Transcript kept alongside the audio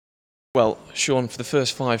Well, Sean, for the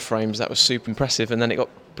first 5 frames, that was super impressive, and then it got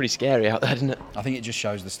pretty scary out there, didn't it? I think it just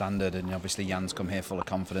shows the standard, and obviously Jan's come here full of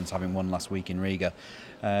confidence, having won last week in Riga.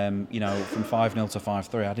 From 5-0 to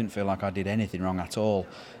 5-3, I didn't feel like I did anything wrong at all.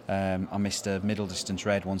 I missed a middle distance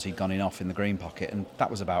red once he'd gone in off in the green pocket, and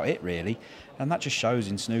that was about it really. And that just shows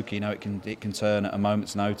in snooker, it can turn at a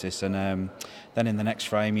moment's notice. And then in the next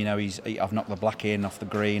frame, I've knocked the black in off the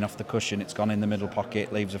green, off the cushion. It's gone in the middle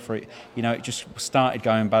pocket, leaves a free. It just started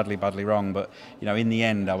going badly wrong. But in the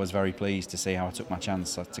end, I was very pleased to see how I took my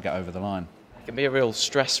chance to get over the line. It can be a real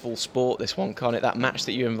stressful sport, this one, can't it? That match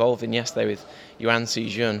that you were involved in yesterday with Yuan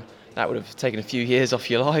Xijun, that would have taken a few years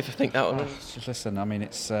off your life, I think that one. Listen, I mean,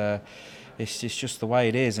 it's just the way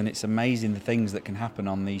it is, and it's amazing the things that can happen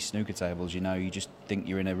on these snooker tables. You just think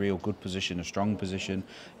you're in a real good position, a strong position,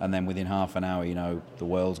 and then within half an hour, the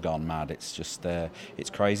world's gone mad. It's just,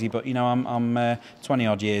 it's crazy. But I'm 20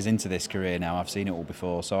 odd years into this career now. I've seen it all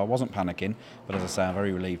before, so I wasn't panicking. But as I say, I'm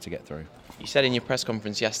very relieved to get through. You said in your press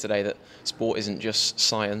conference yesterday that sport isn't just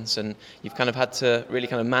science, and you've kind of had to really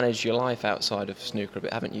kind of manage your life outside of snooker a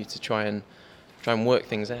bit, haven't you, to try and work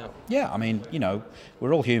things out? Yeah, I mean,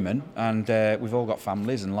 we're all human, and we've all got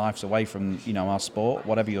families and lives away from, our sport,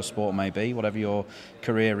 whatever your sport may be, whatever your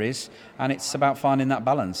career is, and it's about finding that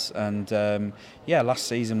balance. And last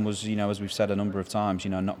season was, as we've said a number of times,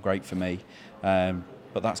 not great for me.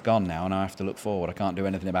 But that's gone now, and I have to look forward. I can't do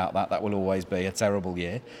anything about that. That will always be a terrible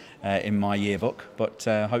year in my yearbook. But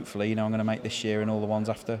hopefully, I'm going to make this year and all the ones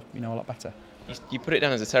after, a lot better. You put it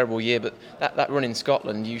down as a terrible year, but that run in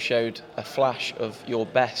Scotland, you showed a flash of your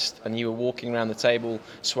best, and you were walking around the table,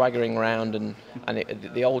 swaggering around, and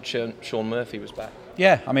the old Sean Murphy was back.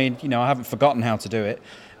 Yeah, I mean, I haven't forgotten how to do it.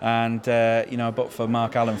 And, but for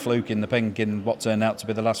Mark Allen fluke in the pink in what turned out to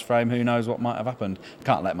be the last frame, who knows what might have happened.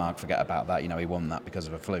 Can't let Mark forget about that. He won that because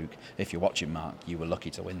of a fluke. If you're watching Mark, you were lucky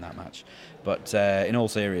to win that match. But in all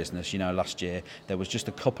seriousness, last year there was just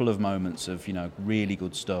a couple of moments of, really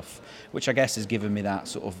good stuff, which I guess has given me that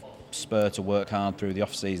sort of spur to work hard through the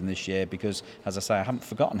off-season this year because, as I say, I haven't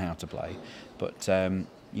forgotten how to play. But,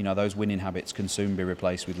 those winning habits can soon be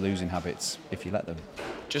replaced with losing habits if you let them.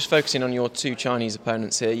 Just focusing on your 2 Chinese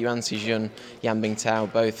opponents here, Yuan Xijun, Yan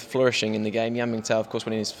Bingtao, both flourishing in the game. Yan Bingtao, of course,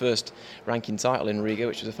 winning his first ranking title in Riga,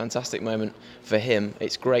 which was a fantastic moment for him.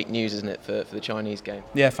 It's great news, isn't it, for the Chinese game?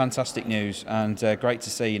 Yeah, fantastic news, and great to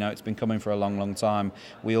see. It's been coming for a long time.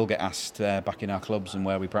 We all get asked back in our clubs and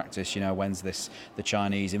where we practice, when's the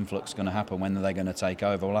Chinese influx going to happen? When are they going to take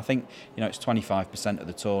over? Well, I think it's 25% of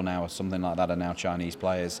the tour now, or something like that, are now Chinese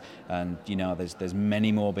players, and there's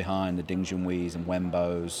many more behind the Ding Junhuis and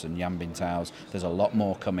Wenbos and Yan Bintaos. There's a lot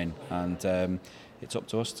more coming, and it's up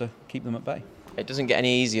to us to keep them at bay. It doesn't get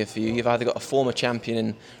any easier for you. You've either got a former champion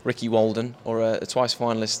in Ricky Walden or a twice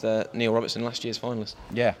finalist, Neil Robertson, last year's finalist.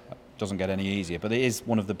 Yeah, doesn't get any easier, but it is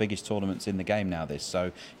one of the biggest tournaments in the game now,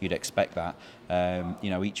 so you'd expect that.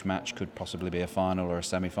 Each match could possibly be a final or a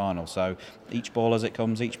semi-final, so each ball as it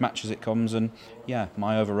comes, each match as it comes, and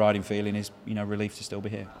my overriding feeling is relief to still be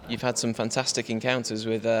here. You've had some fantastic encounters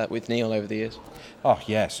with Neil over the years. Oh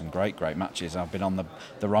yes, and great matches. I've been on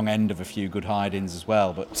the wrong end of a few good hide-ins as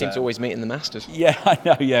well, but seem to always meet in the Masters. Yeah, I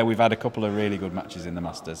know. Yeah, we've had a couple of really good matches in the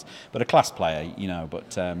Masters, but a class player,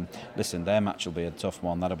 But listen, their match will be a tough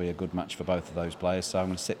one. That'll be a good match for both of those players. So I'm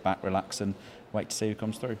going to sit back, relax, and wait to see who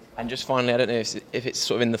comes through. And just finally, I don't know if it's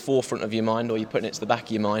sort of in the forefront of your mind or you're putting it to the back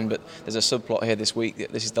of your mind, but there's a subplot here this week.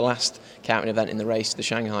 This is the last counting event in the race, the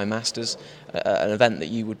Shanghai Masters, an event that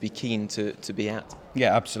you would be keen to be at.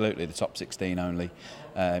 Yeah, absolutely. The top 16 only.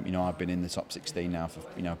 I've been in the top 16 now for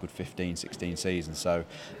a good 15, 16 seasons. So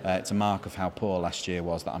it's a mark of how poor last year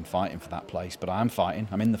was that I'm fighting for that place. But I am fighting.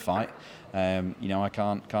 I'm in the fight. I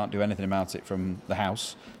can't do anything about it from the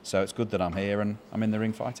house. So it's good that I'm here and I'm in the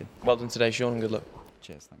ring fighting. Well done today, Sean, and good luck.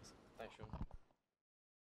 Cheers, thanks.